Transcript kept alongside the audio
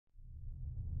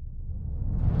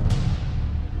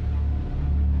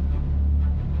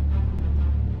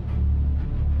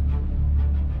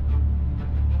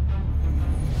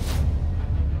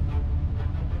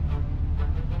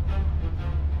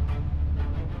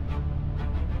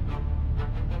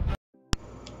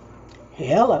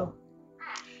Hello,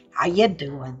 how you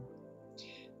doing?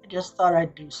 I just thought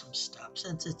I'd do some stuff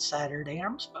since it's Saturday.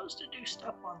 I'm supposed to do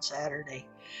stuff on Saturday.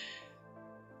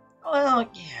 Well,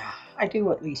 yeah, I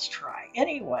do at least try.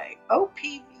 Anyway,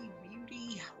 OPV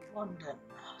Beauty London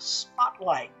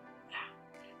Spotlight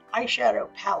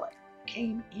eyeshadow palette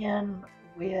came in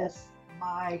with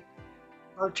my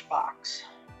merch box.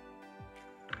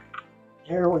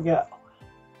 There we go.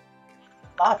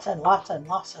 Lots and lots and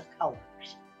lots of colors.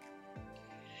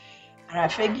 And I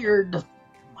figured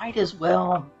might as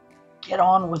well get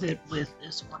on with it with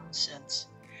this one since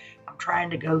I'm trying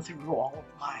to go through all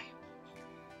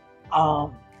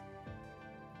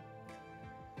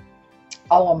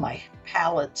of my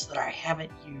palettes that I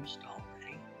haven't used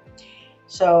already.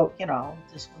 So,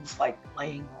 this one's like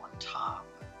laying on top.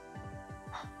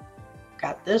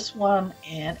 Got this one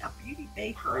and a Beauty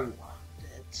Bakery one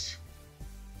that's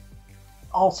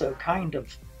also kind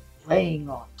of laying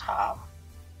on top.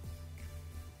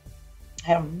 I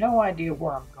have no idea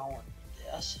where I'm going with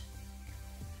this,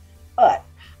 but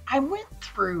I went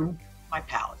through my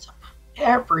palettes,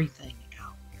 everything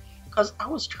out, because I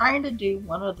was trying to do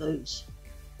one of those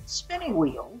spinny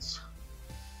wheels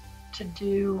to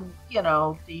do,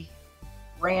 the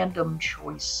random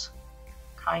choice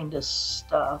kind of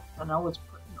stuff, and I was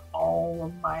putting all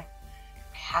of my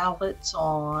palettes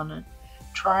on and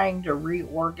trying to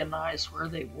reorganize where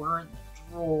they were in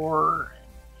the drawer,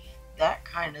 that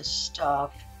kind of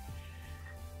stuff.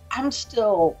 I'm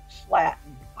still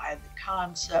flattened by the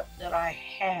concept that I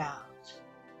have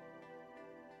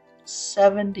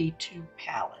 72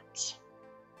 palettes.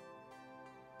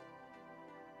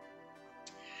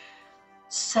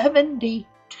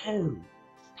 72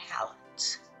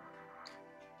 palettes.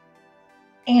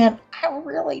 And I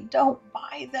really don't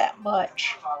buy that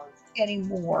much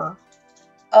anymore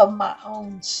of my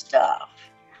own stuff.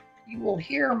 You will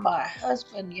hear my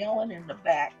husband yelling in the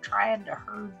back trying to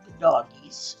herd the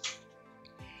doggies,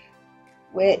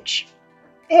 which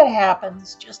it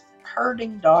happens, just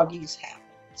herding doggies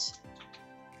happens.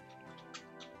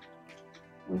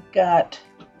 We've got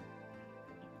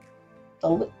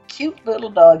the cute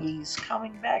little doggies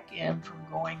coming back in from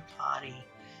going potty,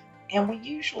 and we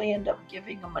usually end up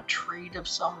giving them a treat of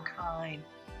some kind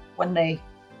when they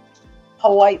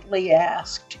politely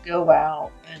ask to go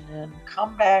out and then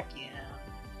come back in.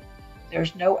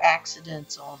 There's no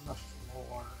accidents on the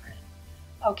floor. And,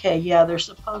 okay, yeah, they're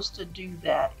supposed to do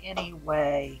that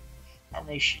anyway, and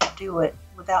they should do it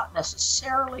without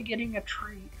necessarily getting a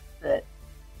treat. But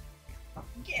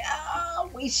yeah,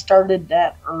 we started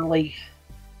that early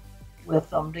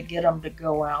with them to get them to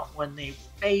go out when they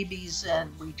were babies,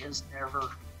 and we just never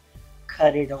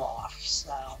cut it off.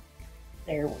 So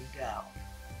there we go.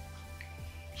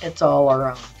 It's all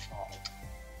our own fault.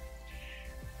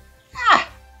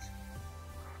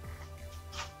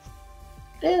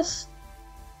 This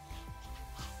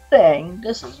thing,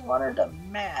 this is one of the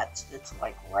mats that's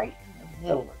like right in the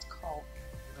middle. It's called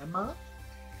Glimmer.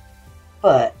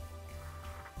 But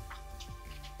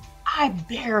I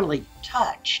barely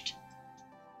touched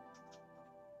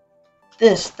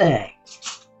this thing.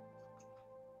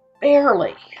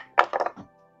 Barely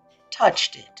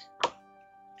touched it.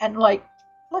 And like,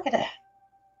 look at that.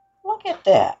 Look at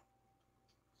that.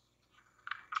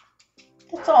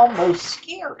 It's almost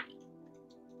scary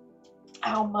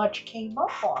how much came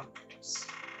up on this.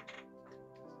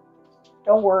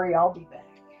 Don't worry, I'll be back.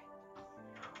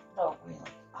 No, really,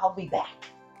 I'll be back.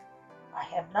 I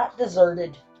have not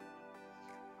deserted.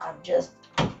 I'm just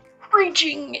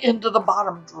reaching into the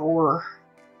bottom drawer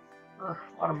for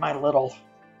one of my little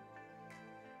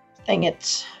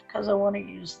thingets, because I want to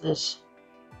use this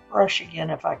brush again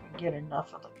if I can get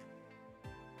enough of the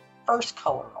first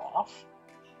color off.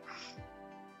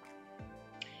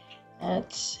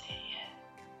 Let's see.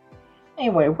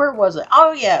 Anyway, where was it?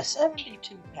 Oh yeah,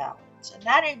 72 palettes, and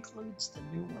that includes the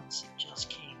new ones that just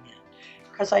came in,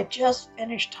 because I just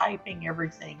finished typing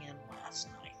everything in last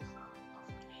night.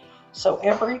 So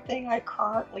everything I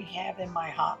currently have in my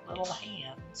hot little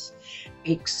hands,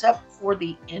 except for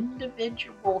the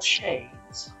individual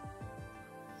shades,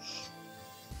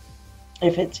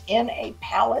 if it's in a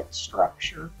palette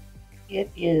structure, it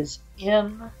is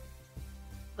in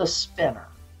the spinner.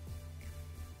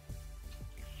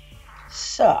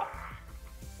 So,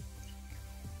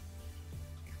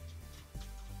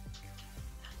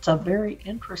 it's a very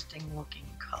interesting looking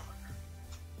color.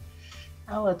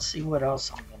 Now let's see what else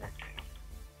I'm going to do.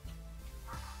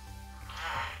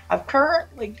 I've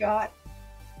currently got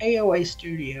AOA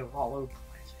Studio all over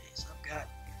my face. I've got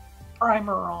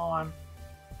primer on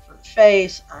for the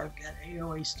face. I've got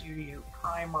AOA Studio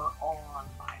primer on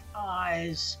my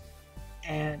eyes.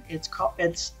 and it's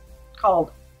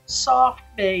called Soft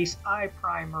Base Eye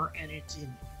Primer, and it's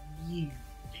in nude,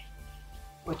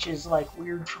 which is like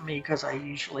weird for me because I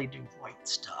usually do white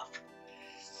stuff.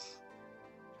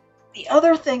 The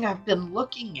other thing I've been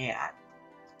looking at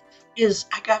is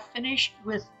I got finished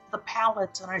with the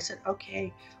palettes, and I said,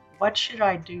 okay, what should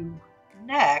I do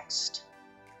next?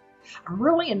 I'm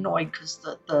really annoyed because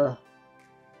the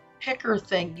picker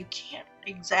thing, you can't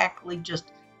exactly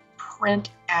just print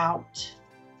out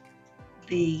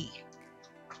the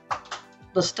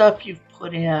stuff you've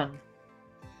put in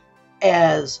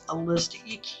as a list.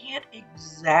 You can't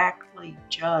exactly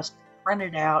just print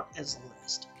it out as a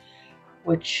list,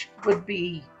 which would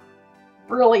be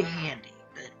really handy,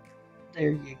 but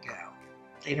there you go.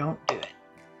 They don't do it.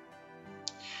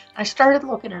 I started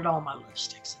looking at all my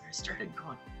lipsticks, and I started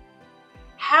going,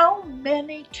 how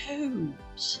many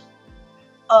tubes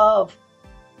of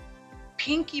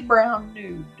pinky brown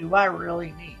nude do I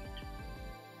really need?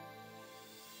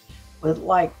 With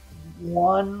like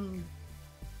one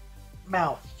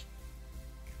mouth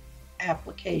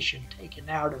application taken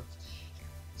out of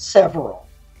several,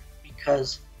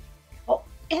 because, well,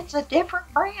 it's a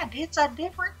different brand, it's a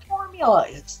different formula,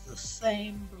 it's the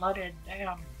same blooded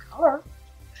damn color.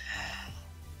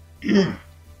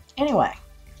 Anyway,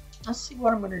 let's see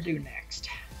what I'm going to do next.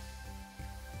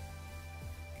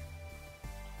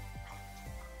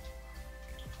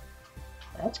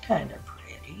 That's kind of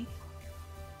pretty.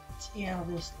 Let's see how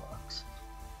this looks.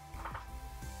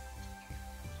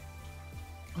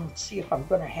 Let's see if I'm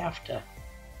going to have to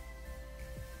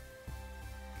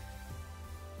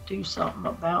do something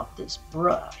about this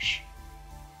brush.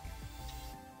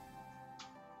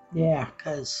 Yeah,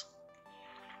 because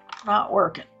it's not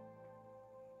working.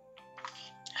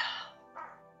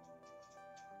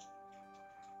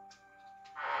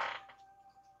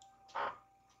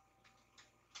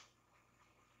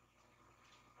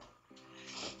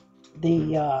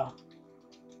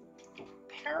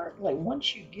 Apparently,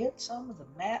 once you get some of the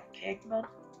matte pigment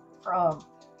from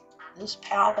this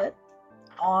palette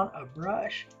on a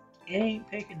brush, it ain't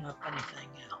picking up anything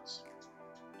else.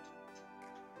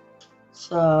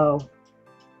 So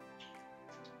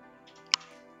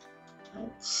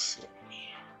let's see.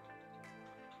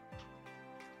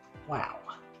 Wow.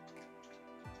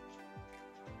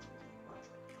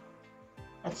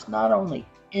 That's not only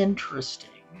interesting,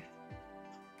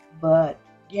 but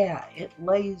yeah, it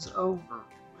lays over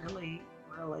really,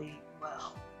 really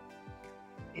well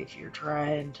if you're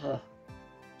trying to.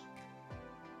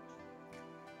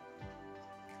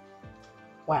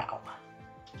 Wow.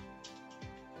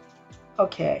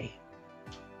 Okay.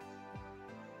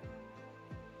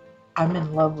 I'm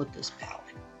in love with this palette,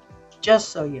 just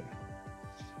so you know.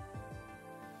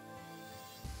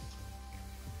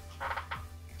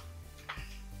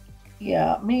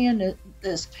 Yeah, me and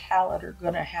this palette are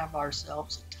going to have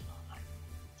ourselves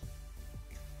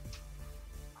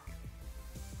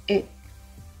a time.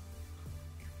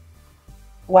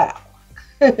 Wow.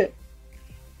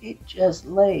 It just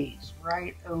lays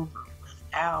right over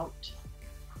without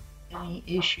any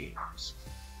issues.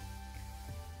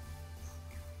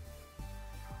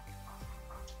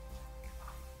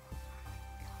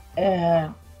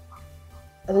 And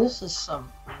this is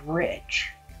some rich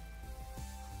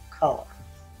color.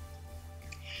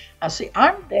 Now see,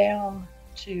 I'm down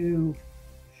to,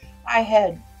 I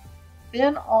had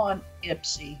been on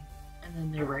Ipsy, and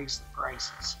then they raised the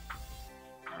prices.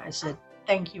 And I said,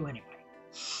 thank you anyway.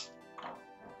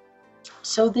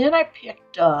 So then I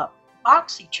picked up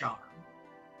BoxyCharm,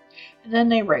 and then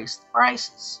they raised the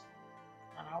prices.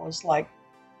 And I was like,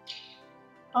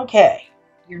 okay,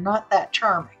 you're not that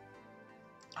charming.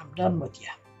 I'm done with you.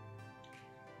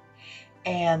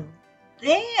 And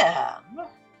then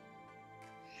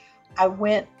I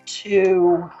went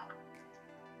to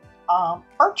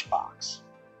Birchbox,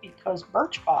 because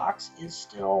Birchbox is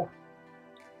still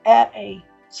at a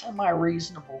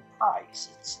semi-reasonable price.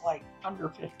 It's like under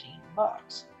 15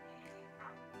 bucks.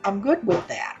 I'm good with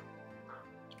that.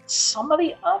 Some of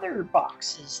the other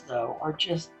boxes, though, are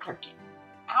just, they're getting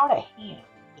out of hand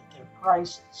with their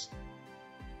prices.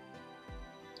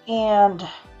 And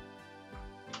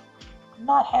I'm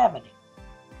not having it.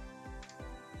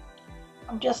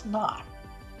 I'm just not.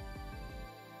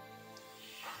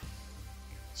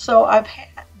 So I've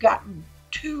gotten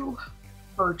 2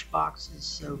 Birchboxes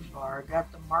so far. I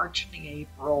got the March and the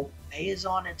April. May is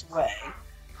on its way.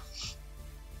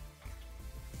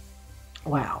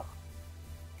 Wow.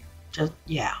 Just,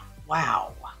 yeah,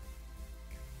 wow.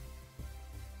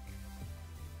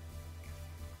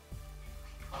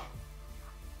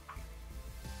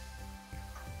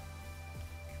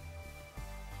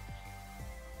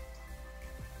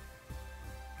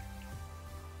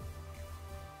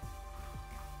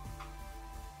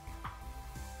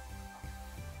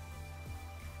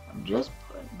 just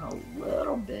putting a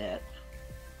little bit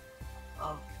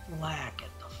of black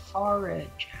at the far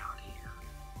edge out here.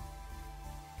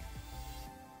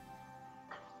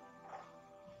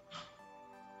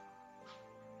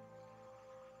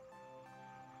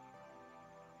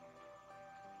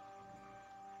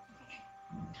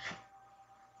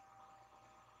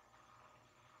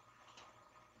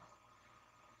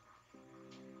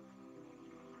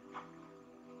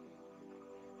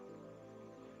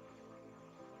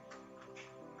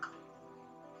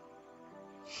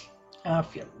 Now,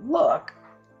 if you look,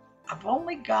 I've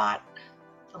only got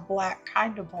the black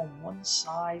kind of on one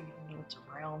side, even though it's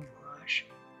a round brush.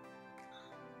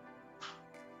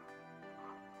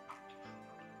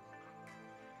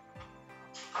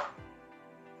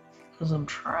 Because I'm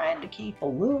trying to keep a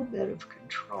little bit of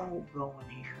control going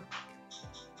here.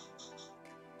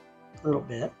 A little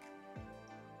bit.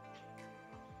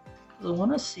 Because I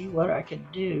want to see what I can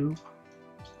do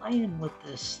playing with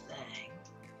this thing.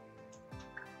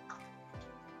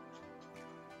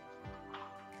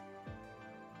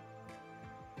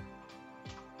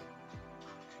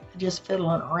 Just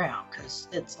fiddling around because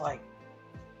it's like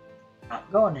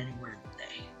not going anywhere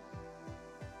today.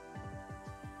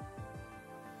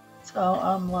 So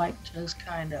I'm like just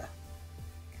kind of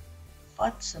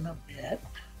futzing a bit.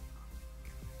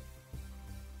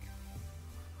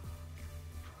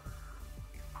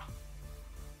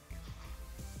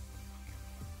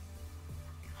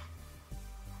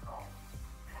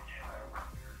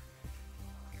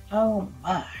 Oh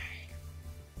my.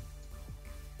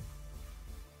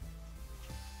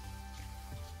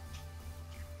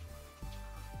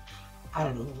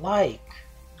 I like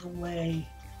the way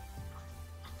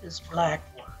this black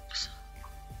works.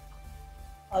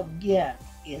 Again,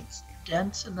 it's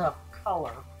dense enough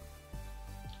color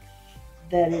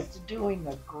that it's doing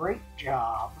a great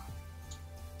job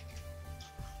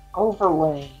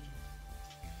overlaying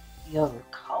the other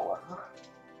color.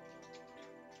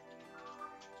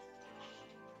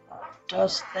 I'll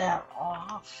dust that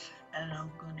off, and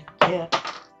I'm going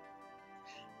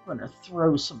to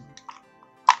throw some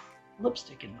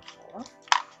lipstick in the floor.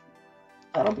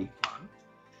 That'll be fun.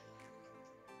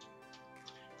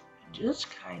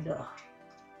 Just kind of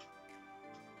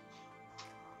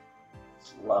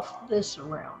fluff this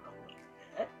around a little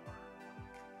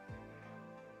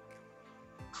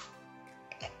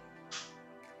bit.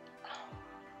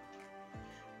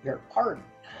 Your pardon,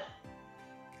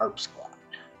 Herp Squad.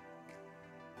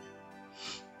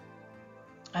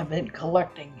 I've been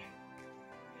collecting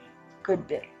a good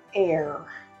bit of air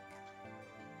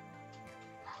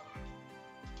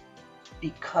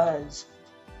because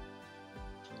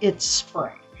it's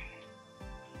spring.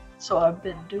 So I've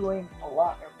been doing a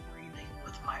lot of breathing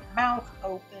with my mouth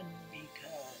open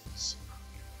because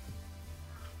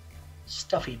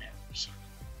stuffy nose.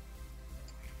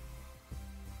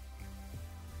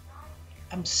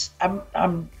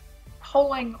 I'm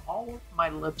pulling all of my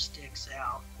lipsticks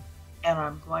out, and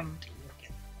I'm going to look at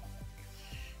them.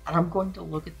 And I'm going to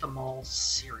look at them all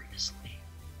seriously.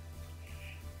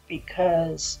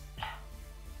 Because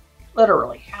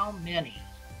literally, how many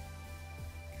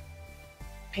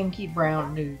pinky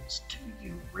brown nudes do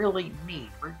you really need,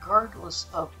 regardless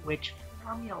of which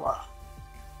formula?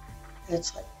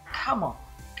 It's like, come on,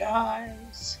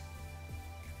 guys.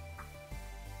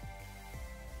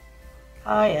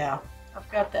 Oh yeah, I've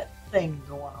got that thing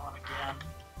going on again.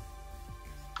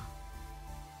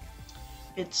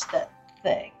 It's that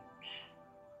thing.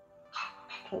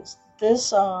 Because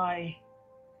this eye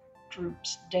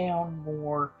droops down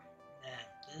more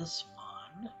than this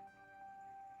one.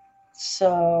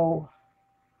 So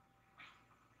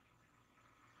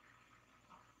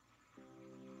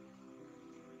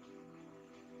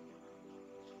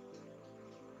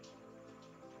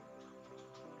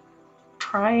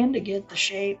trying to get the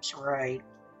shapes right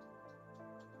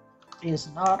is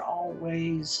not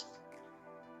always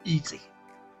easy.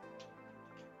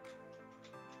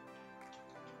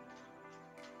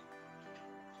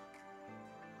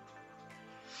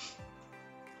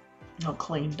 I'll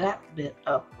clean that bit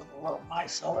up with a little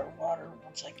micellar water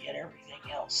once I get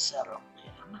everything else settled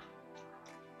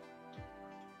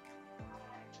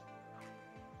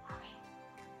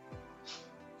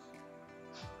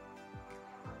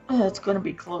in. It's going to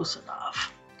be close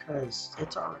enough because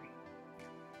it's already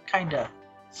kind of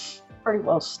pretty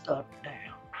well stuck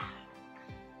down.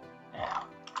 Now,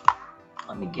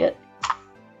 let me get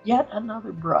yet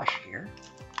another brush here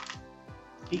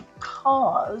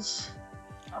because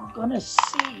I'm going to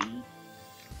see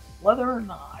whether or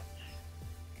not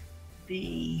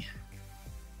the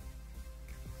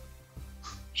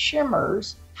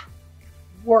shimmers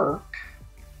work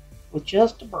with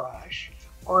just a brush,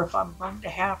 or if I'm going to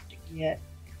have to get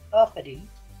uppity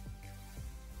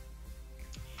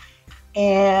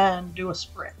and do a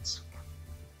spritz.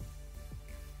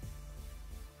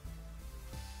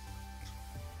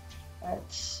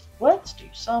 Let's do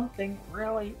something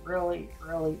really, really,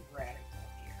 really radical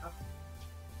here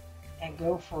and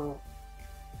go for a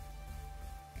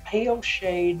pale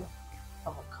shade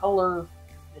of a color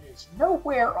that is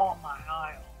nowhere on my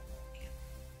eye,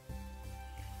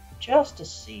 just to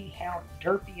see how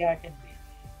derpy I can be.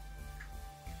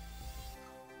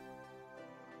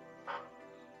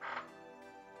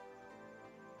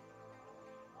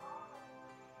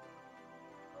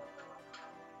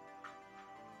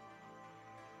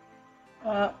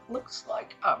 Looks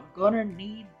like I'm gonna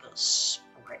need the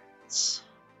spritz.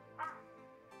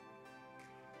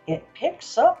 It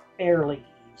picks up fairly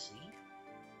easy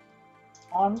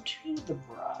onto the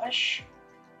brush,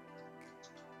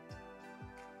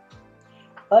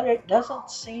 but it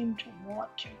doesn't seem to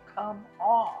want to come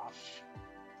off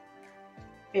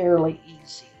fairly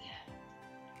easy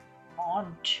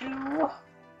onto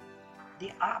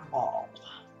the eyeball.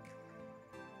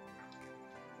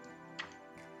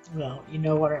 Well, you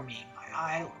know what I mean, my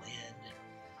eyelid,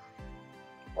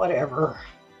 whatever.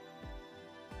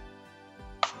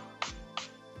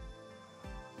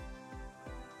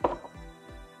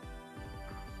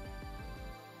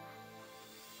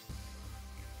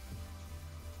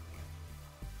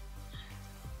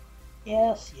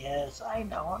 Yes, I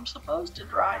know I'm supposed to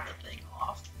dry the thing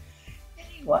off.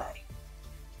 Anyway,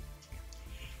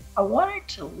 I wanted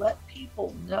to let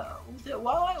people know that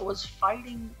while I was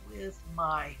fighting with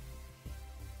my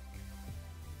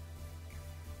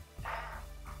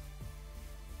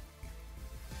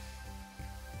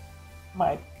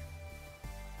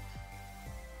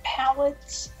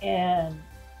palettes and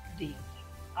the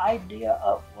idea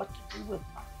of what to do with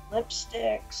my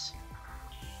lipsticks,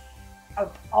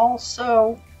 I've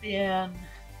also been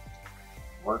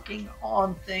working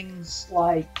on things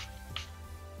like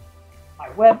my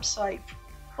website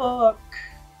book,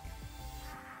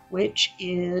 which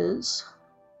is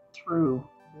through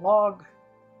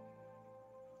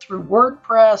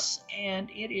WordPress, and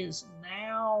it is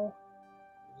now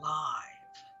live.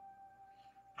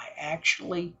 I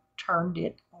actually turned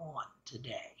it on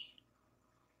today.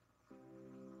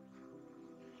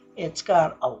 It's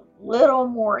got a little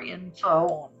more info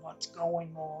on what's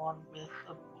going on with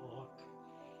the book,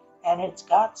 and it's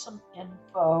got some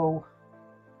info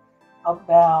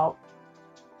about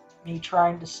me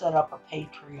trying to set up a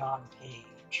Patreon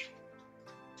page.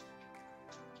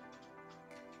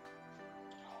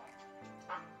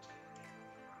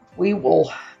 We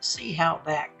will see how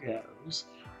that goes.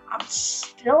 I'm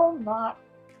still not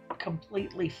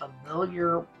completely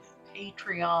familiar with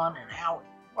Patreon and how it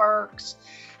works,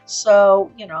 so,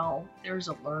 you know, there's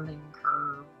a learning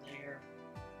curve there.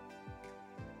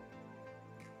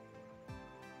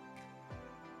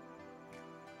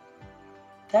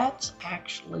 That's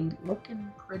actually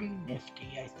looking pretty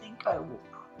nifty. I think I will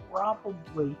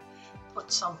probably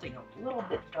put something a little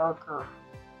bit darker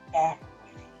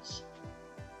backways.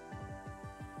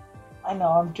 I know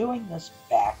I'm doing this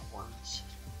backwards.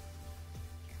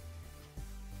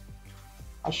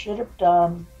 I should have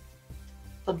done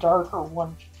the darker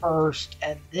one first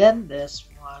and then this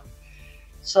one,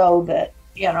 so that,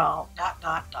 you know, ...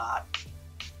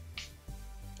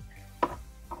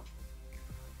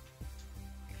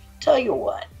 Tell you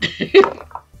what.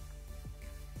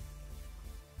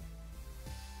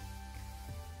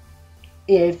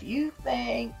 If you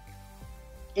think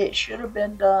it should have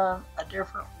been done a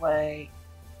different way,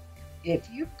 if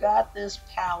you've got this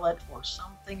palette or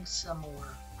something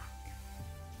similar,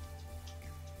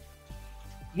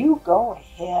 you go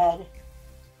ahead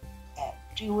and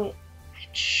do it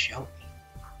and show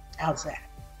me. How's that?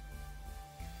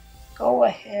 Go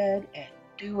ahead and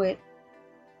do it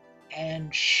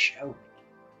and show me.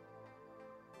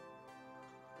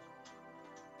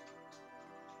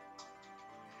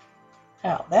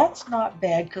 Now, that's not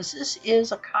bad, because this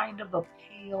is a kind of a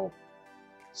pale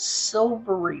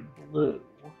silvery blue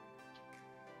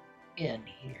in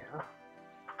here.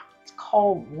 It's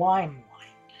called Limelight.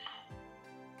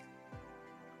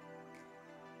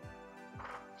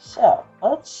 So,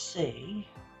 let's see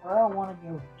where I want to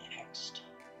go next.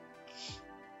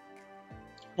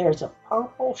 There's a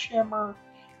purple shimmer.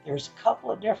 There's a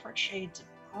couple of different shades of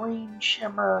green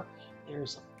shimmer.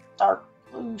 There's a dark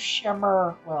blue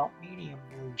shimmer, well, medium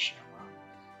blue shimmer.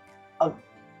 A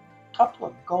couple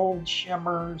of gold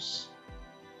shimmers.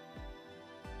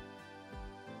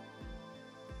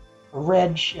 A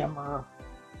red shimmer.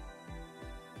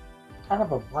 Kind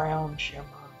of a brown shimmer.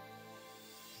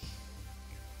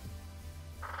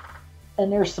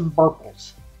 And there's some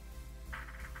purples.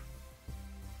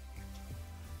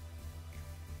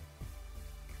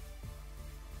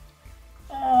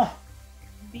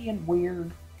 Being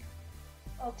weird.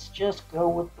 Let's just go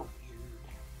with the weird.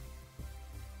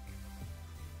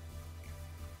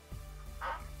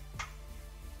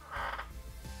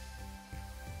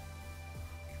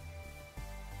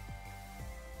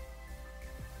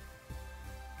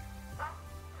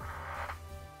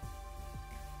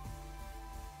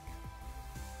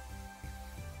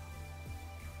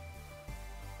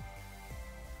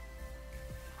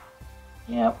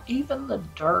 Yep, even the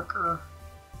darker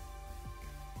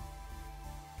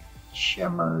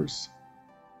shimmers.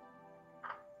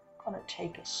 I'm going to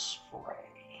take a spray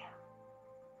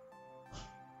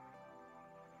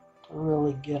to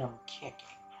really get them kicking.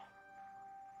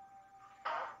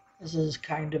 This is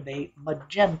kind of a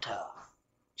magenta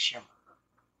shimmer.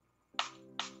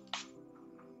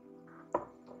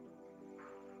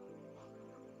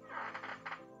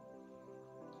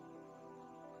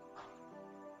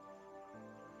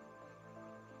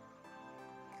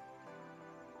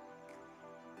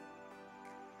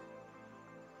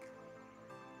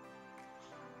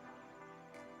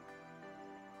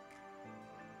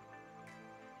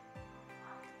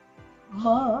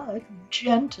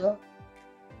 Magenta.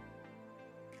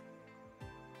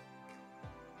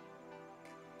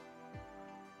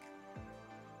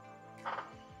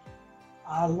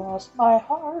 I lost my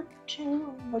heart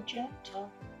to magenta.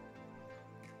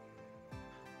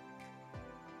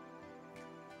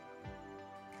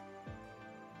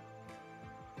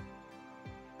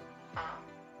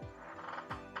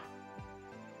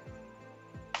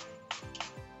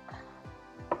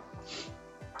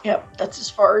 Yep, that's as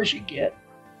far as you get.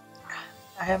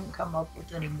 I haven't come up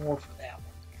with any more for that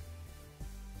one.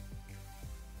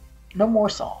 No more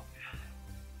song.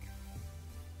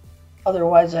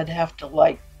 Otherwise, I'd have to,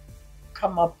 like,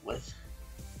 come up with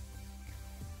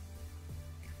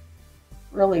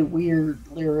really weird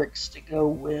lyrics to go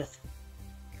with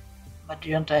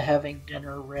Magenta having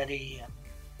dinner ready and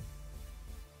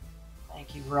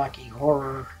Thank You Rocky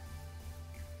Horror.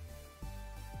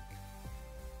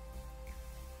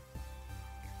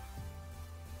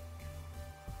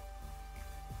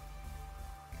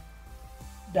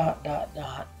 Dot, dot,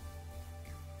 dot.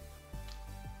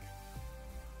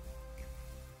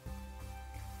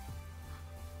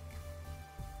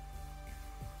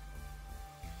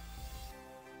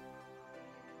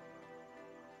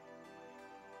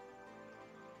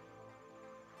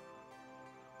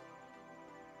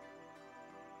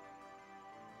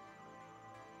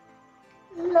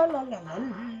 La la la la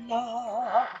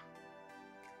la.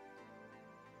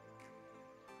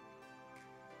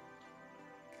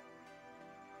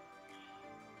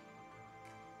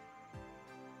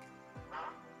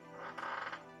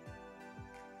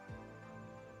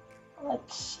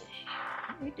 Let's see.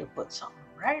 I need to put something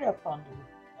right up under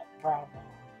that brow bone.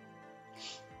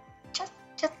 Just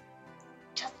a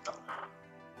little.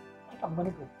 I think I'm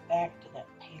going to go back to that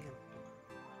pale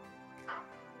blue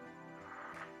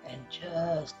and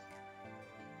just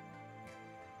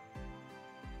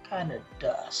kind of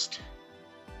dust.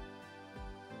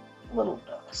 A little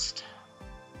dust.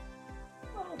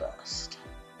 A little dust.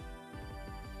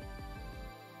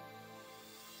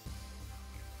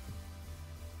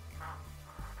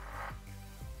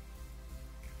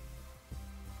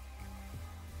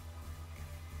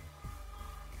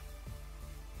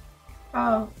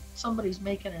 Oh, somebody's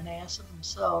making an ass of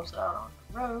themselves out on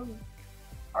the road.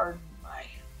 Pardon my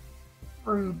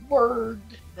rude word,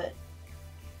 but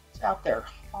he's out there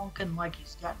honking like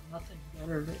he's got nothing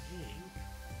better to do.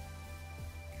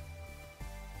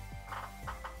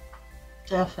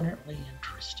 Definitely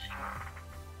interesting.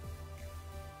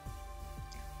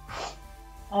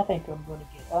 I think I'm going to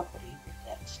get uppity with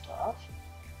that stuff.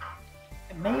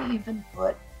 I may even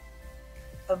put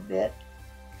a bit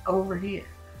over here.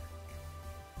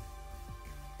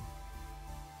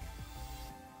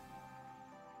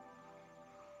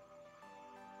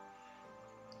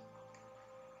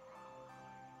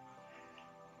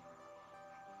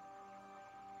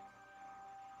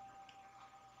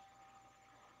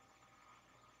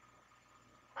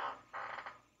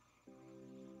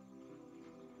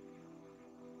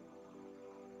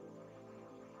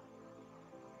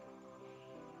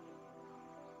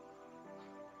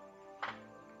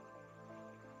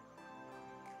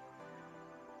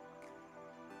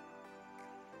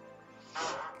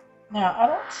 Now, I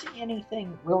don't see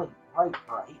anything really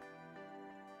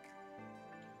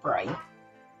bright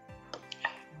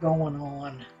going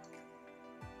on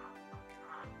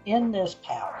in this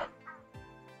palette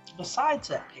besides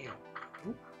that pale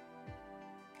blue.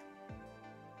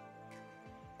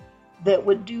 that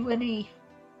would do any,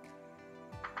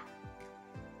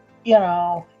 you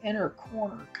know, inner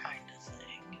corner kind of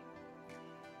thing.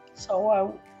 So I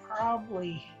will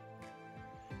probably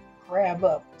grab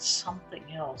up something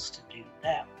else to do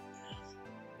that with.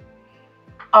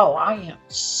 Oh, I am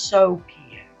so peeved.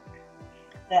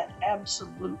 That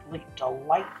absolutely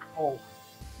delightful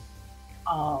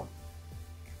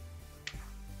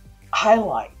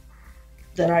highlight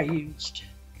that I used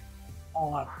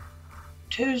on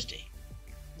Tuesday.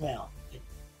 Well, it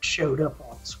showed up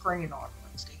on screen on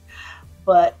Wednesday,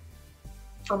 but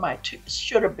for my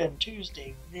should have been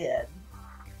Tuesday vid,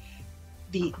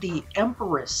 the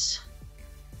Empress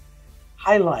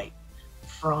highlight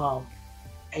from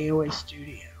AOA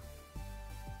Studio,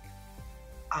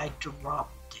 I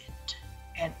dropped it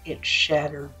and it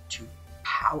shattered to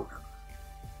powder.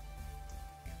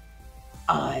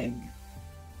 I'm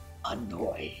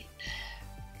annoyed.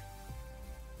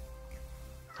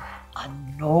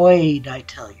 Annoyed, I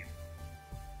tell you.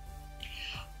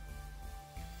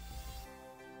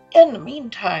 In the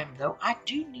meantime, though, I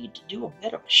do need to do a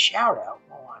bit of a shout out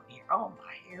while I'm here. Oh,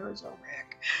 my hair is a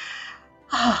wreck.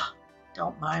 Ah,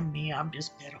 don't mind me, I'm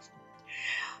just pitiful.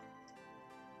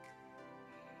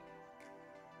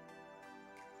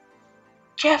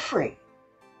 Jeffrey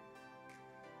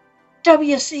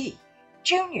W.C.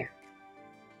 Jr.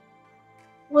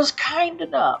 was kind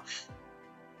enough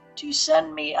to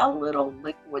send me a little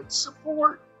liquid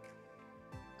support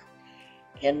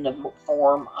in the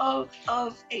form of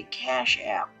a Cash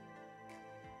App.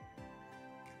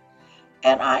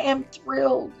 And I am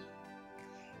thrilled.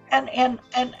 And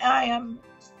I am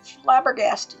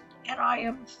flabbergasted. And I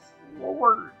am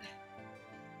floored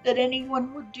that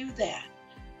anyone would do that.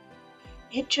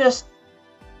 It just,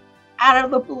 out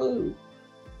of the blue.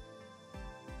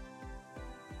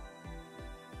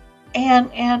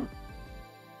 And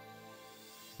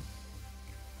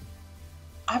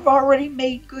I've already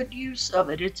made good use of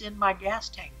it. It's in my gas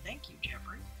tank. Thank you,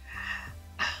 Jeffrey.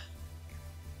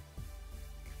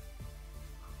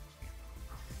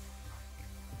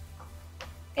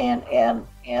 And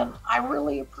I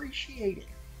really appreciate it.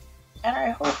 And I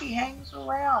hope he hangs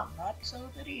around. Not so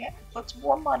that he puts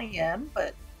more money in,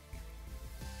 but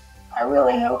I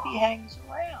really hope he hangs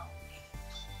around.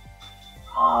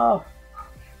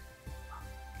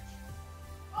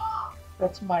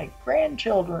 That's my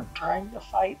grandchildren trying to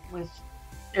fight with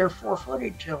their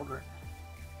four-footed children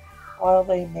while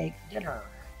they make dinner.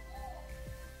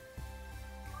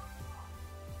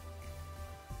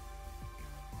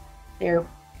 They're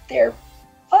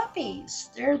puppies.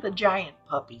 They're the giant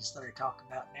puppies that I talk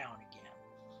about now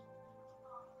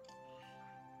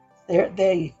and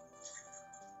again.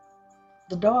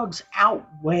 The dogs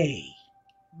outweigh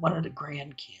one of the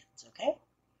grandkids, okay?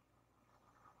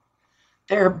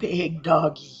 They're big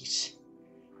doggies.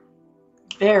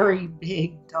 Very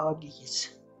big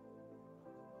doggies.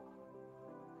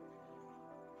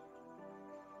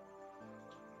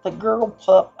 The girl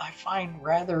pup I find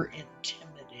rather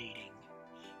intimidating,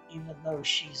 even though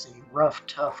she's a rough,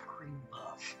 tough cream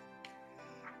puff.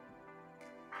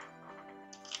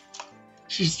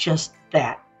 She's just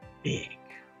that big.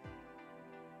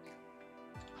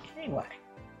 Anyway,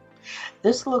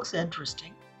 this looks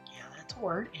interesting. Yeah, that's a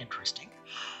word, interesting.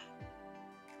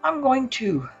 I'm going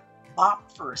to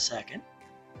bop for a second.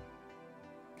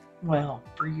 Well,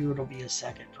 for you it'll be a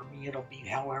second. For me it'll be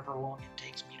however long it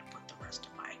takes me to put the rest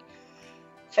of my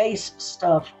face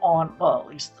stuff on. Well, at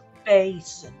least the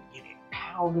base, and get it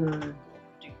powdered, and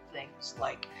do things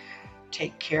like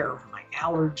take care of my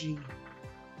allergy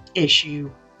issue.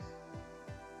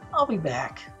 I'll be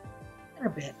back in a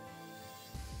bit.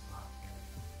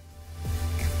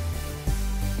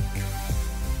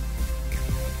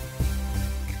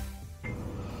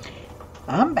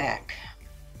 I'm back.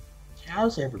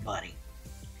 How's everybody?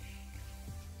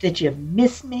 Did you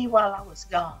miss me while I was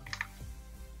gone?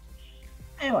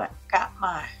 Anyway, got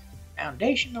my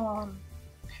foundation on,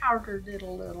 powdered it a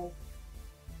little.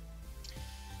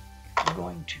 I'm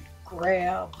going to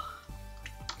grab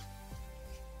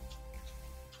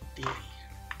the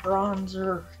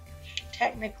bronzer.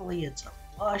 Technically it's a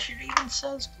blush. It even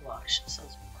says blush. It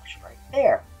says blush right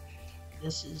there.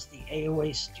 This is the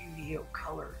AOA Studio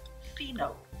Color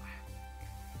Pheno.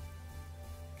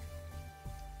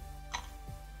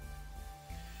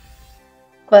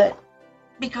 But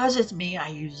because it's me, I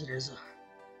use it as a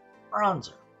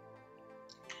bronzer.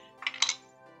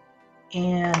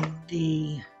 And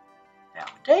the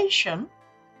foundation,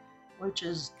 which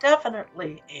is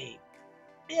definitely a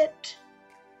bit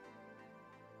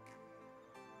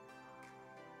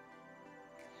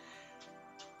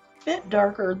bit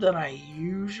darker than I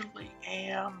usually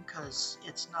am because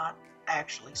it's not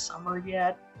actually summer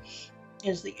yet,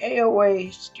 is the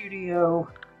AOA Studio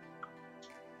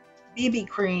BB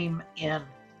Cream in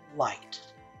light.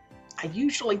 I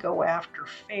usually go after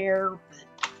fair,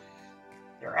 but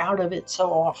they're out of it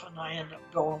so often I end up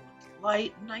going with the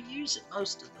light, and I use it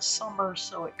most of the summer,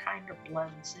 so it kind of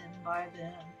blends in by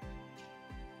then.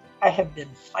 I have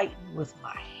been fighting with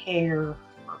my hair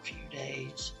for a few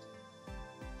days.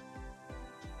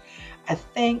 I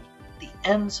think the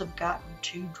ends have gotten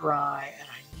too dry and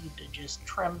I need to just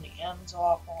trim the ends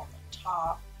off on the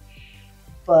top.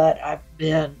 But I've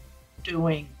been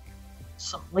doing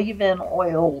some leave-in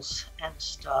oils and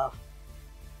stuff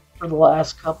for the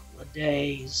last couple of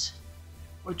days,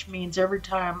 which means every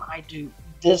time I do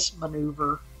this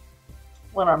maneuver,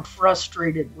 when I'm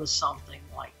frustrated with something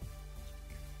like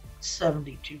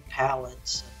 72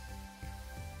 palettes and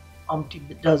umpty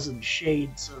dozen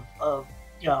shades of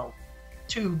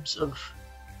tubes of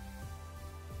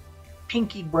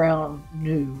pinky brown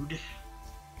nude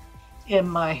in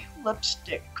my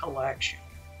lipstick collection.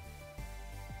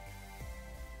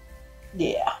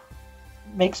 Yeah,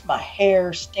 makes my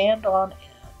hair stand on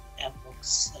end and look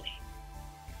silly.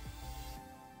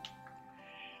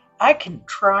 I can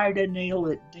try to nail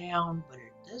it down, but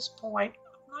at this point,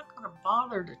 I'm not going to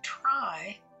bother to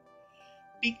try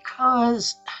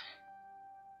because,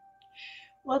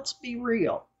 let's be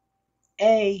real.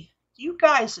 A, you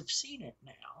guys have seen it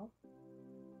now,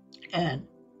 and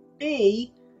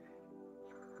B,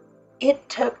 it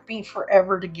took me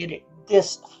forever to get it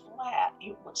this flat.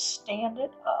 It was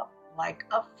standing up like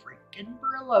a freaking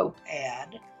Brillo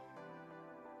pad,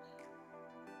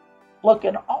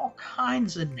 looking all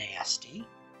kinds of nasty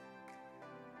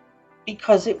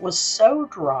because it was so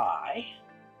dry,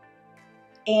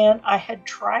 and I had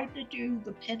tried to do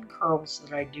the pin curls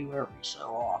that I do every so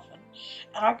often,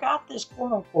 and I got this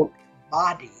quote-unquote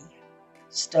body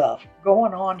stuff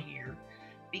going on here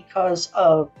because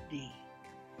of the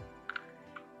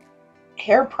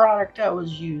hair product I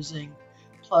was using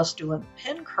plus doing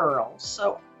pin curls.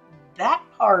 So that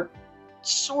part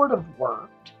sort of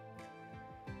worked,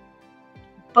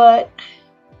 but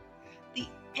the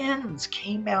ends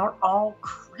came out all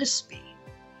crispy,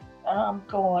 and I'm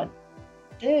going,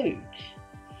 dude,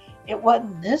 it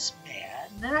wasn't this bad.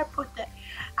 And then I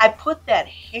put that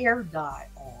hair dye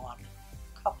on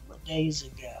a couple of days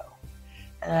ago,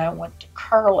 and I went to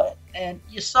curl it, and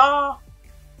you saw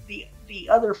the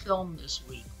other film this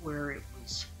week where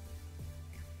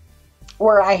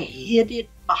I hid it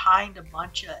behind a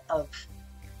bunch of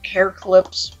hair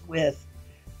clips with,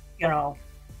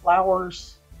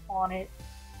 flowers on it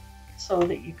so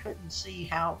that you couldn't see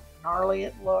how gnarly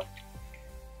it looked.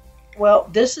 Well,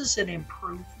 this is an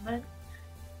improvement.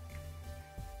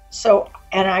 So,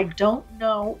 and I don't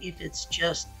know if it's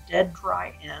just dead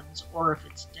dry ends or if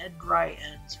it's dead dry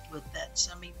ends with that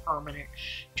semi-permanent.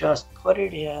 Just put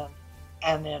it in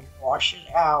and then wash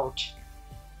it out,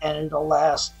 and it'll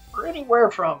last for anywhere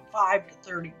from 5 to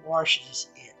 30 washes,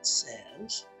 it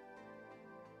says.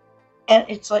 And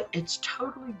it's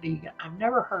totally vegan. I've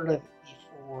never heard of it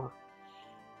before.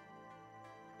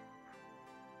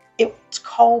 It's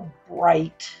called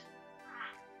Bright.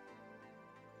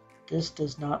 This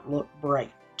does not look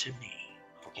bright to me,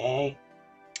 okay?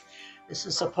 This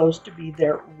is supposed to be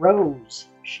their rose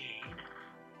shade.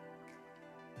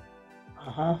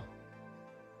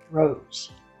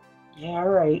 Rose. Yeah, all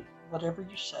right. Whatever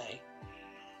you say.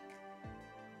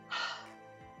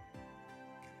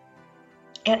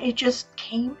 And it just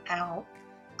came out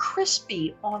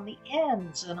crispy on the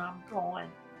ends, and I'm going,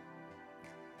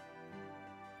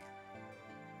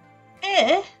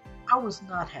 I was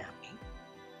not happy.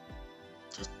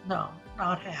 Just, no,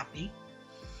 not happy.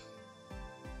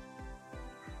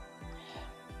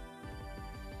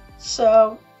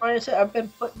 So, like I said, I've been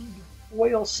putting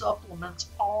oil supplements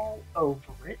all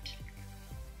over it,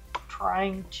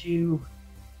 trying to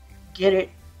get it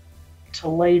to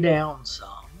lay down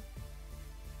some,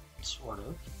 sort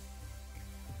of.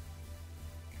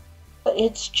 But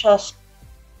it's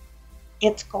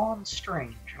gone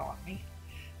strange on me.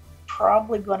 I'm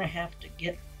probably going to have to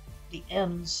get the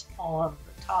ends on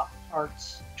the top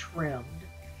parts trimmed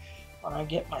when I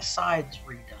get my sides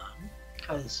redone,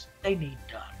 because they need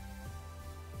done.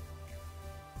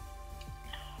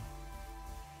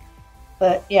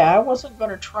 But yeah, I wasn't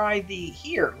going to try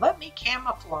here, let me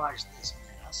camouflage this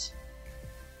mess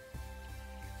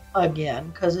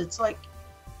again, because it's like,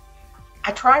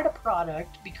 I tried a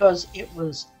product because it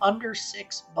was under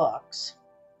 $6,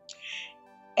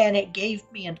 and it gave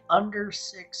me an under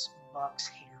 $6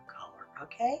 hair color,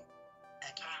 okay?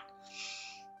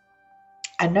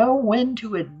 I know when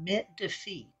to admit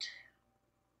defeat.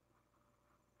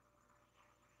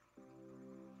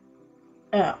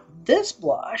 Now, this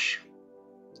blush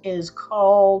is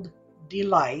called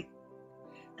Delight,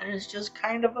 and it's just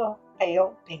kind of a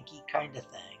pale pinky kind of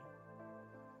thing.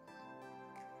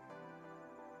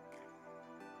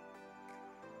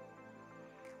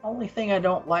 Only thing I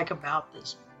don't like about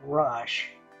this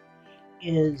brush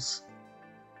is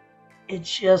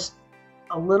it's just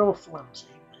a little flimsy.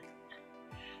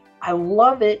 I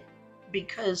love it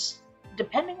because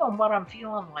depending on what I'm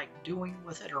feeling like doing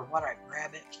with it or what I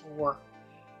grab it for,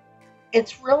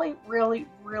 it's really, really,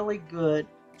 really good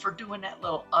for doing that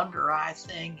little under eye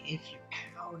thing if you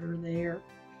powder there.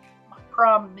 My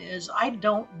problem is I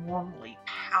don't normally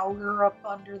powder up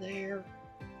under there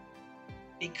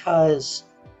because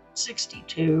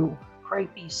 62,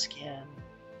 crepey skin,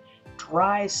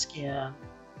 dry skin.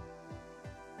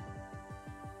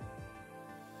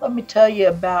 Let me tell you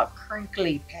about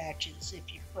crinkly patches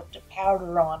if you put the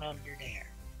powder on under there.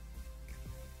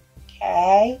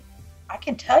 Okay? I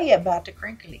can tell you about the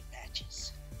crinkly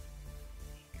patches.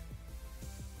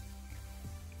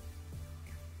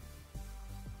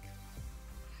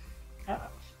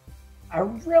 I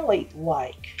really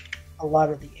like a lot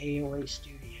of the AOA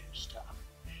Studio stuff.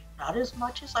 Not as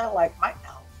much as I like my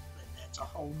Elf, but that's a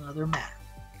whole nother matter.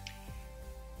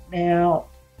 Now,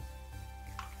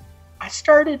 I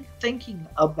started thinking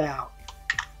about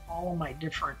all of my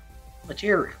different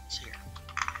materials here.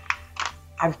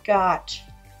 I've got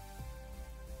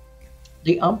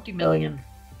the Umpty Million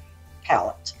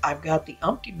palettes. I've got the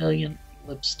Umpty Million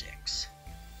lipsticks.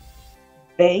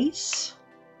 Base,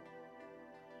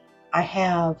 I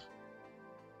have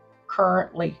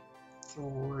currently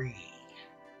 3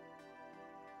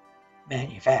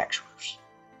 manufacturers.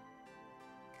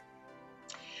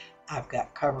 I've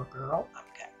got CoverGirl,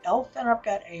 I've got Elf, and I've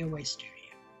got AOA Studio.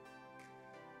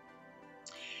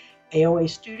 AOA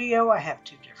Studio, I have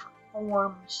 2 different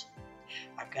forms.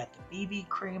 I've got the BB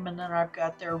cream, and then I've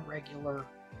got their regular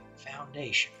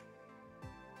foundation.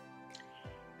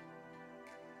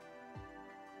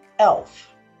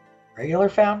 Elf, regular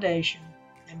foundation,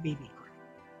 and BB cream.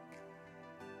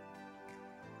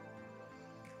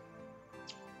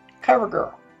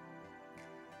 CoverGirl,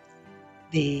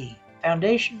 the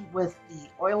foundation with the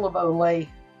oil of Olay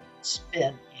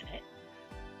spin in it,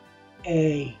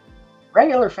 a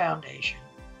regular foundation,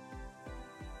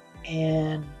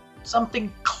 and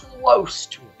something close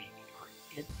to a BB cream.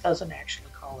 It doesn't actually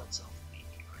call itself a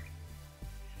BB cream.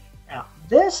 Now,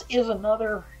 this is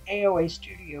another AOA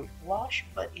Studio blush,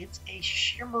 but it's a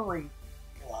shimmery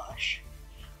blush,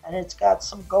 and it's got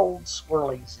some gold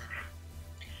swirlies in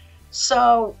it.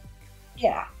 So,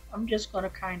 yeah, I'm just going to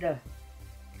kind of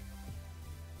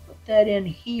put that in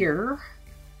here,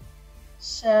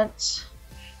 since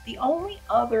the only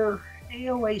other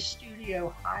AOA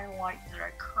Studio highlight that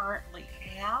I currently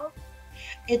have,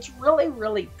 it's really,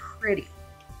 really pretty,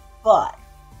 but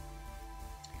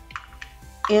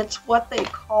it's what they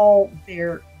call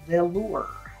their velour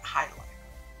highlighter.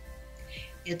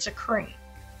 It's a cream,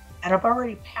 and I've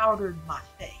already powdered my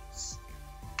face.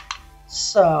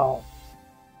 So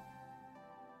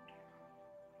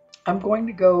I'm going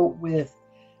to go with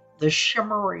the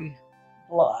shimmery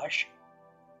blush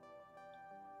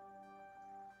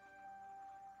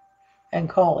and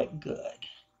call it good,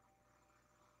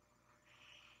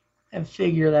 and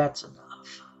figure that's enough.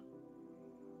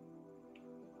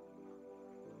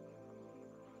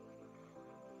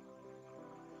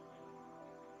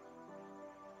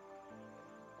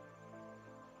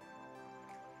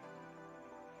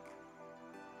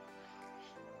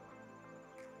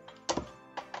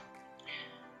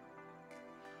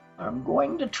 I'm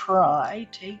going to try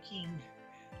taking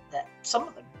some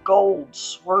of the gold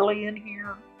swirly in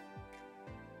here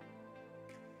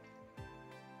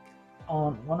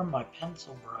on one of my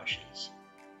pencil brushes.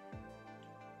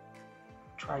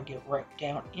 Try to get right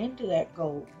down into that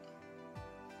gold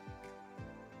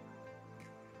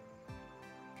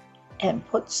and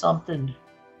put something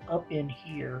up in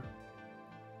here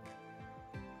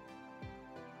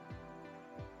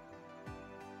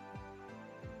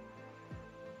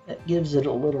that gives it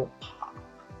a little pop.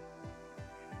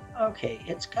 Okay,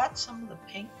 it's got some of the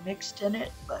pink mixed in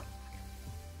it, but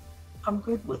I'm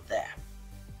good with that.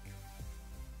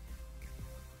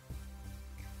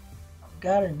 I've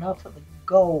got enough of the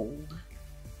gold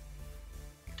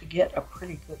to get a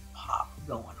pretty good pop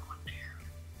going on there.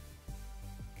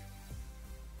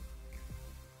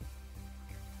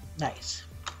 Nice.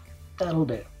 That'll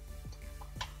do.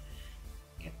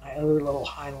 Get my other little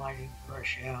highlighting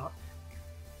brush out.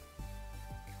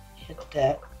 Hit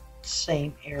that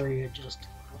same area just a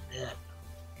little bit.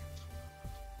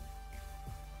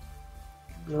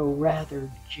 Go rather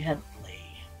gently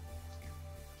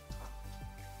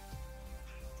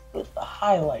with the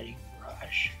highlighting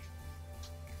brush.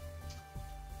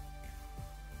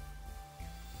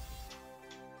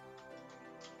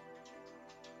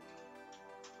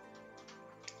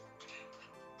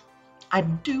 I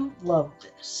do love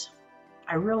this.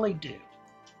 I really do.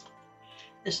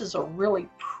 This is a really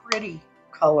pretty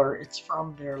color. It's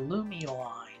from their Lumi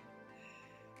line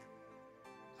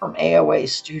from AOA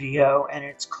Studio, and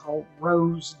it's called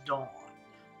Rose Dawn.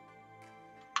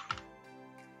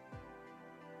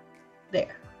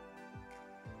 There.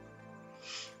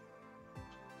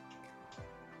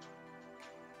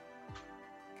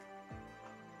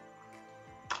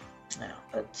 Now,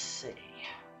 let's see.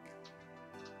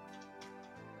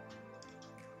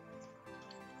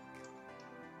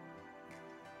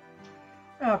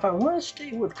 Now, if I want to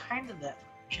stay with kind of that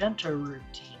magenta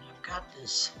routine, I've got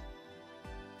this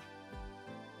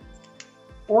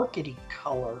orchidy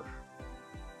color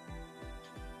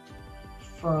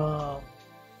from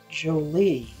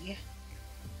Jolie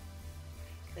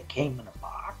that came in a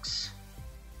box,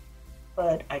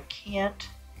 but I can't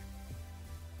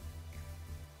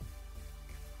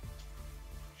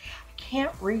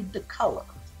read the color,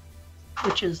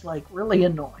 which is like really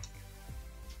annoying.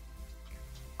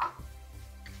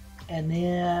 And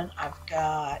then I've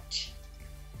got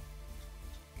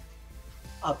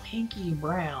a pinky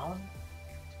brown.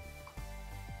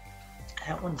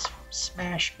 That one's from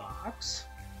Smashbox.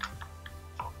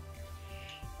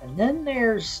 And then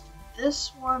there's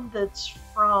this one that's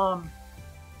from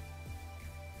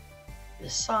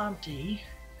Visanti.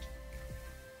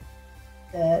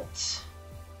 That's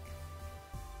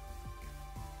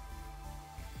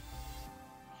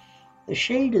the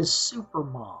shade is Super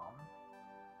Mom.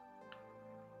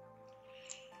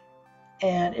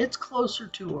 And it's closer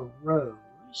to a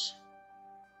rose.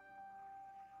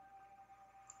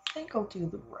 I think I'll do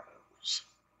the rose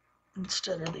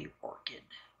instead of the orchid.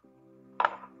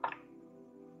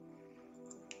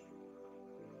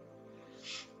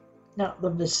 Now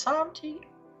the Visanti,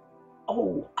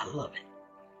 oh, I love it.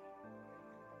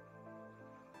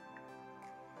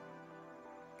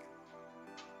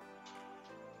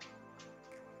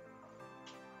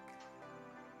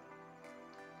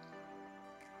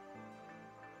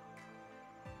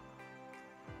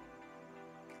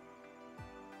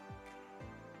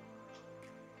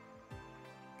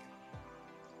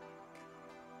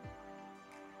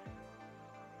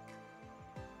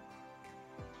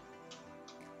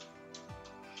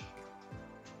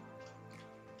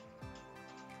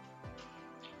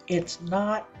 It's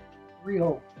not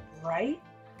real bright,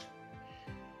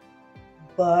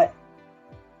 but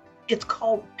it's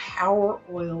called Power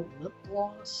Oil Lip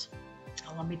Gloss.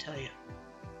 And let me tell you,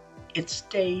 it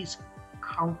stays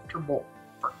comfortable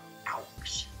for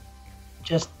hours.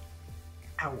 Just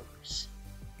hours.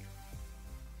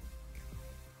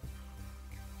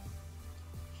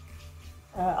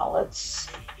 Let's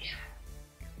see.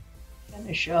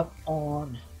 Finish up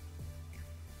on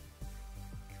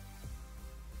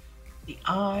the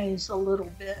eyes a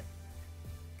little bit.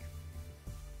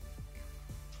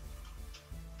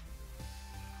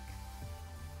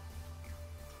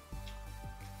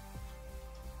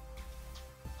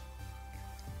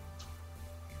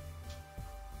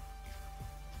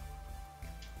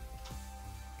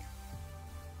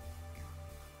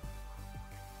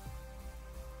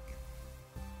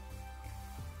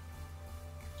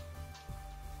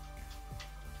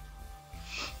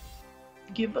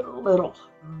 Give it a little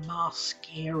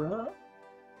mascara.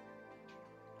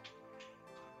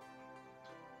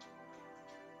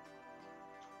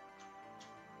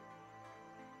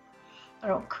 I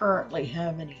don't currently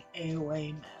have any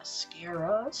AOA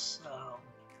mascara, so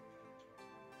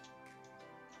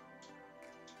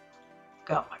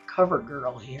got my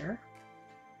CoverGirl here.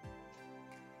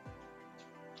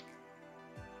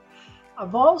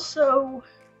 I've also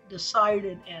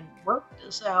decided and worked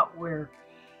this out where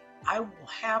I will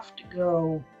have to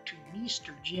go to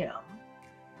Mr. Jim,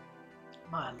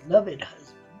 my loved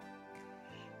husband,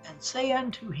 and say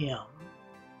unto him,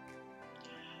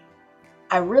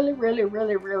 I really, really,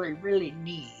 really, really, really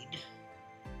need,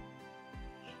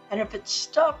 and if it's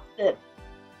stuff that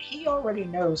he already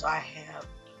knows I have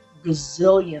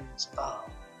gazillions of,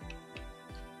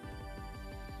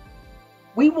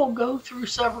 we will go through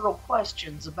several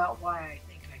questions about why I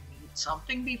think I need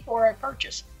something before I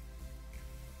purchase it.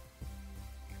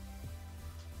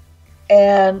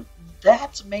 And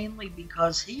that's mainly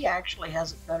because he actually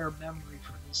has a better memory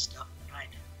for this stuff than I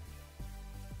do.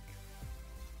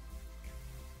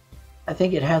 I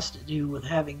think it has to do with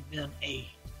having been a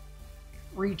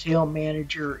retail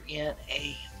manager in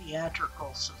a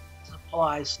theatrical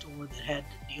supply store that had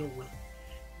to deal with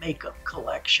makeup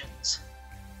collections.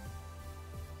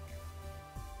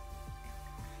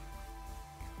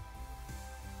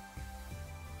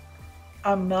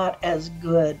 I'm not as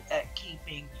good at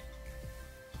keeping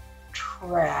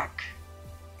track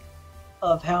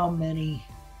of how many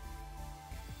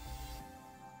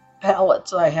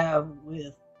palettes I have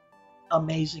with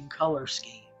amazing color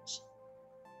schemes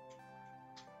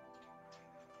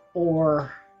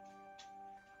or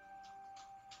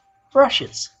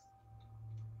brushes.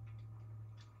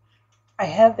 I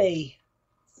have a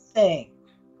thing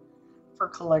for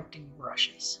collecting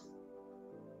brushes.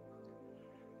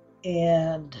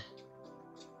 And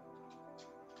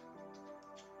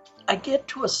I get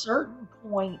to a certain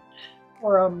point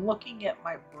where I'm looking at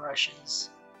my brushes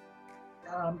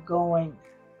and I'm going,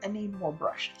 I need more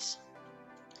brushes.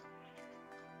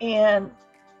 And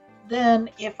then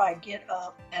if I get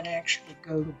up and actually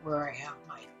go to where I have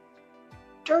my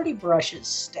dirty brushes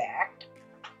stacked,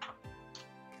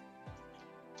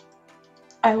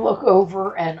 I look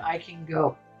over and I can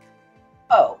go,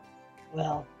 oh,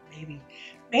 well, maybe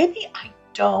I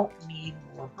don't need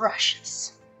more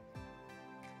brushes.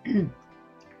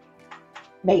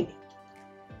 Maybe.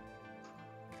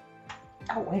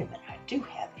 Oh, wait a minute, I do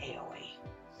have AOA.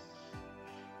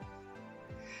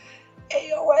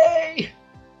 AOA!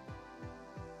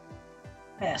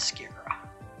 Mascara.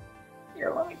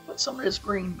 Here, let me put some of this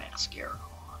green mascara on.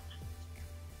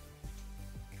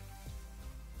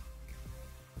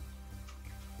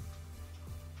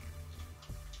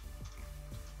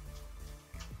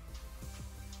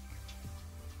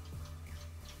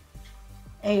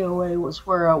 AOA was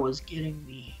where I was getting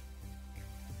the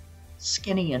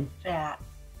skinny and fat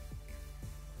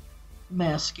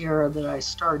mascara that I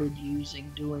started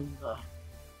using doing the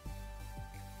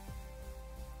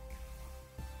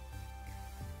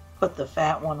put the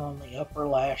fat one on the upper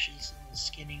lashes and the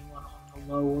skinny one on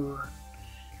the lower,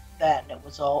 and that, and it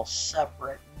was all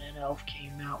separate. And then Elf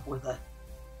came out with a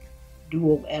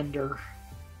dual ender,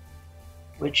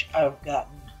 which I've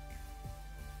gotten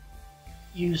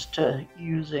used to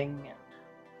using.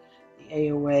 And the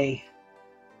AOA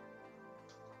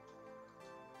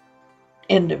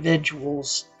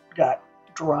individuals got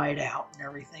dried out and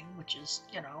everything, which is,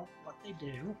 you know, what they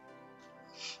do.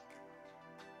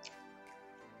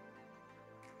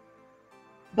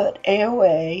 But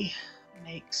AOA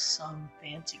makes some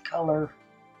fancy color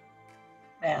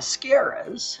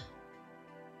mascaras,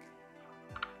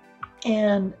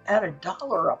 and at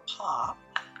 $1 a pop,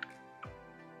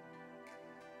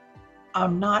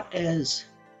 I'm not as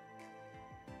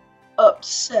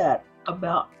upset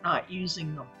about not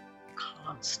using them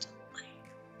constantly.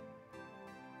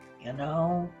 You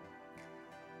know,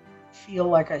 feel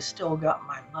like I still got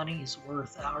my money's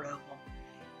worth out of them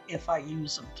if I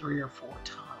use them 3 or 4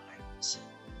 times.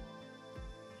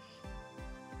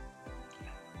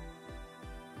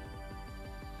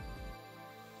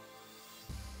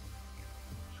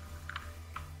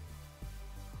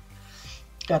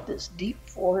 Got this deep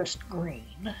forest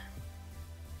green,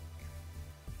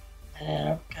 and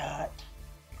I've got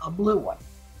a blue one.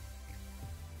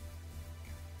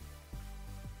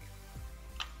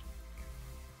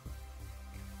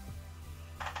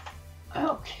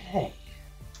 Okay,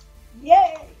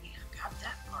 yay, got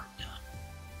that part done.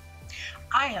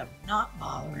 I am not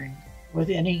bothering with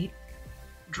any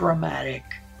dramatic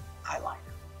eyeliner.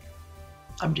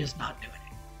 I'm just not doing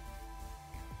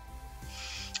it.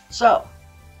 So,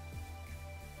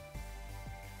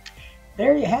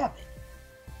 there you have it.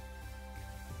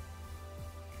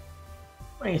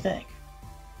 What do you think?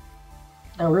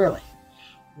 No, really,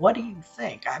 what do you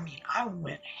think? I mean, I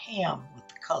went ham with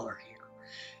the color here.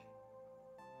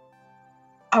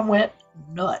 I went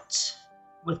nuts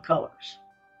with colors.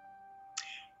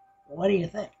 What do you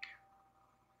think?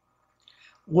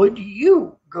 Would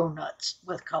you go nuts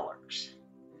with colors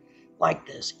like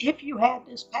this if you had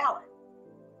this palette?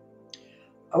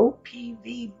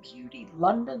 OPV Beauty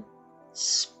London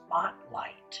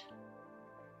Spotlight.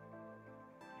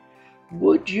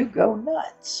 Would you go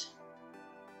nuts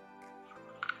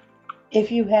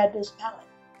if you had this palette?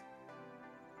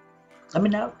 Let me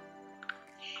know.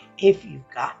 If you've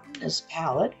gotten this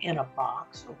palette in a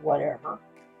box or whatever,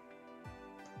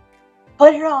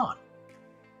 put it on.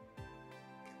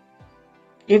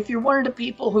 If you're one of the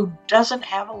people who doesn't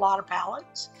have a lot of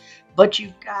palettes, but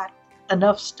you've got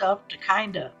enough stuff to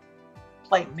kind of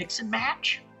play mix and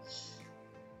match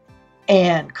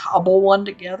and cobble one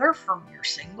together from your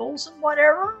singles and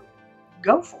whatever,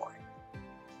 go for it.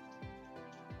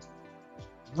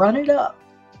 run it up.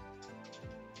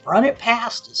 Run it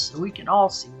past us so we can all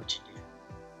see what you do.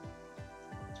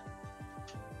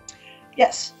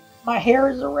 Yes, my hair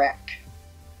is a wreck.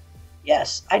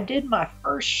 Yes, I did my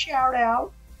first shout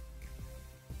out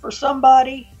for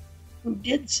somebody who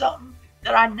did something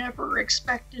that I never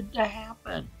expected to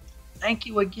happen. Thank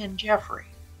you again, Jeffrey.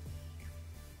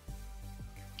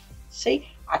 See,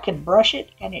 I can brush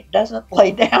it and it doesn't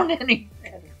lay down any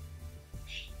better.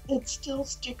 It still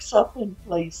sticks up in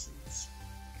places.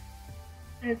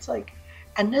 And it's like,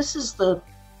 and this is the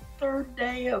third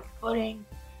day of putting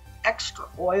extra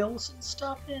oils and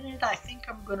stuff in it. I think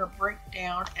I'm going to break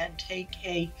down and take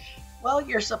a, well,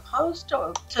 you're supposed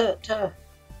to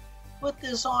put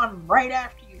this on right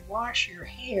after you wash your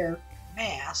hair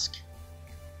mask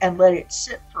and let it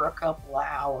sit for a couple of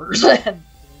hours and then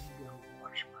go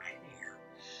wash my hair.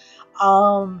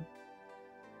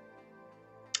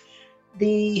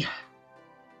 The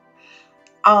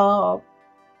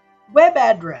web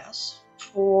address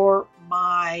for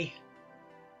my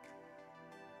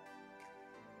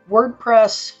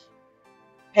WordPress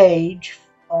page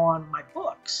on my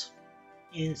books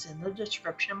is in the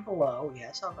description below.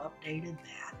 Yes, I've updated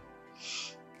that.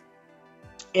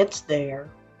 It's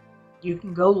there. You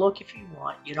can go look if you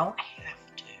want. You don't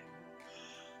have to.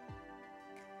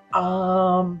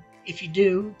 If you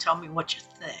do, tell me what you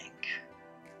think.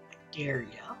 I dare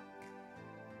you.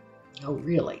 No,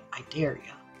 really, I dare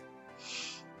you.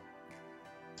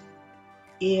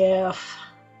 If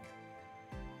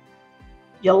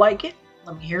you like it,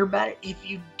 let me hear about it. If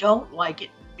you don't like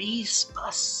it, be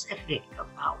specific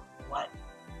about what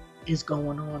is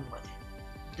going on with it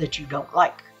that you don't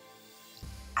like.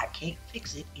 I can't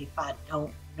fix it if I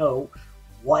don't know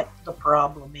what the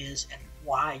problem is and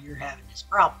why you're having this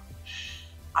problem.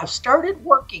 I've started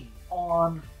working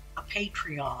on a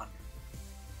Patreon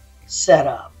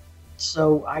setup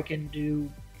so I can do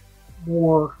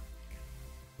more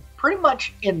pretty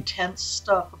much intense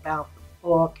stuff about the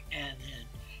book and then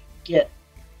get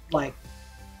like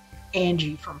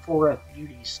Angie from 4F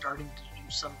Beauty starting to do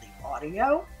some of the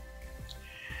audio.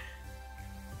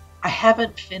 I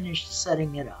haven't finished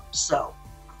setting it up, so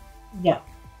no,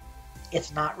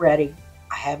 it's not ready.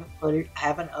 I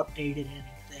haven't updated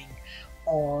anything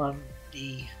on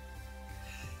the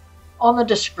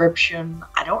description.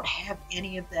 I don't have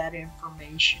any of that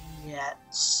information yet,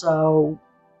 so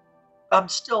I'm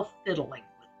still fiddling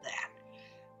with that.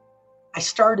 I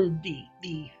started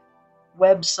the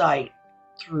website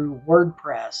through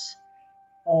WordPress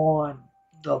on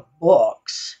the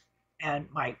books and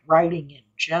my writing in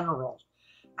general.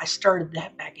 I started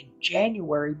that back in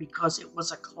January because it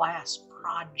was a class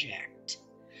project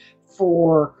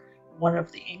for one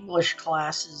of the English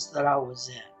classes that I was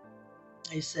in.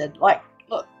 They said, like,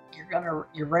 look,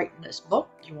 you're writing this book.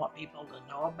 You want people to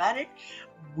know about it.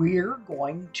 We're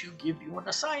going to give you an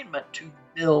assignment to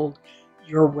build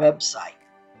your website,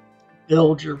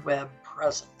 build your web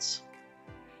presence.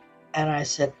 And I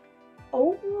said,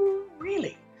 oh,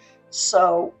 really?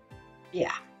 So,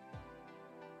 yeah,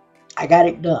 I got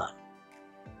it done.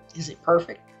 Is it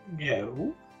perfect?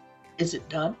 No. Is it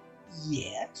done?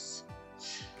 Yes.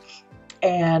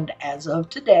 And as of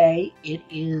today, it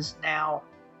is now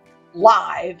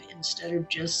live instead of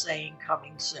just saying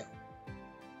coming soon.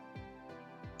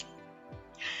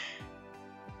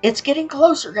 It's getting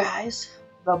closer, guys.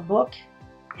 The book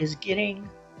is getting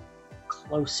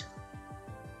closer.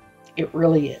 It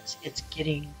really is. It's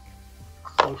getting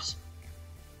closer.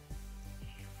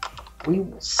 We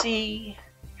will see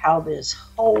how this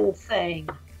whole thing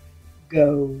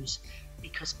goes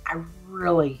because I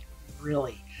really,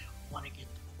 really want to get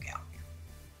the book out.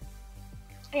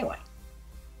 Anyway,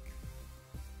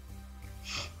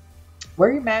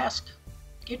 wear your mask,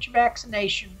 get your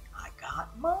vaccination. I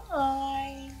got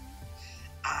mine.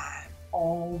 I'm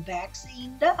all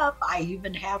vaccinated up. I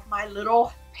even have my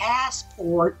little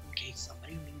passport in case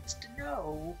somebody needs to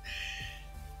know.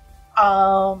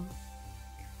 I'm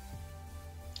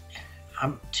a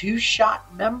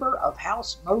 2-shot member of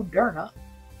House Moderna.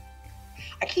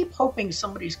 I keep hoping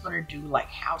somebody's going to do like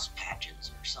house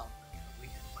patches or something that we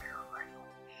can wear around.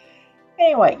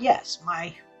 Anyway, yes,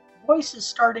 my voice is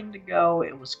starting to go.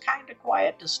 It was kind of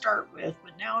quiet to start with,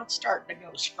 but now it's starting to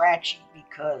go scratchy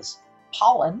because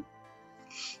pollen.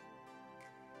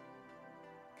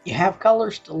 You have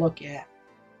colors to look at.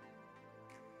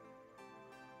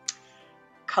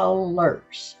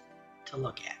 Colors to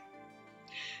look at.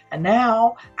 And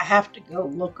now I have to go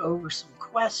look over some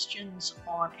questions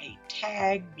on a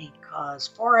tag because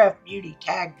 4F Beauty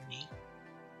tagged me.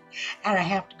 And I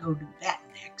have to go do that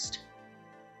next.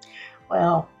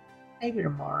 Well, maybe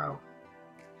tomorrow.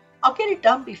 I'll get it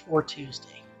done before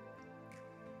Tuesday.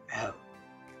 Oh,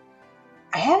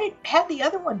 I had the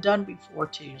other one done before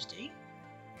Tuesday,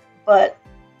 but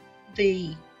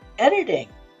the editing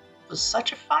was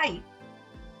such a fight,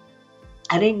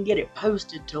 I didn't get it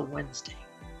posted till Wednesday.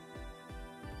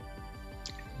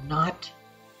 Not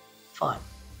fun.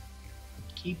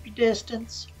 Keep your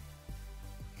distance.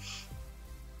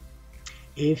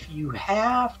 If you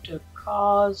have to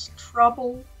cause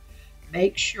trouble,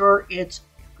 make sure it's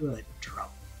good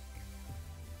trouble.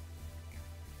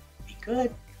 Be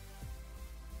good.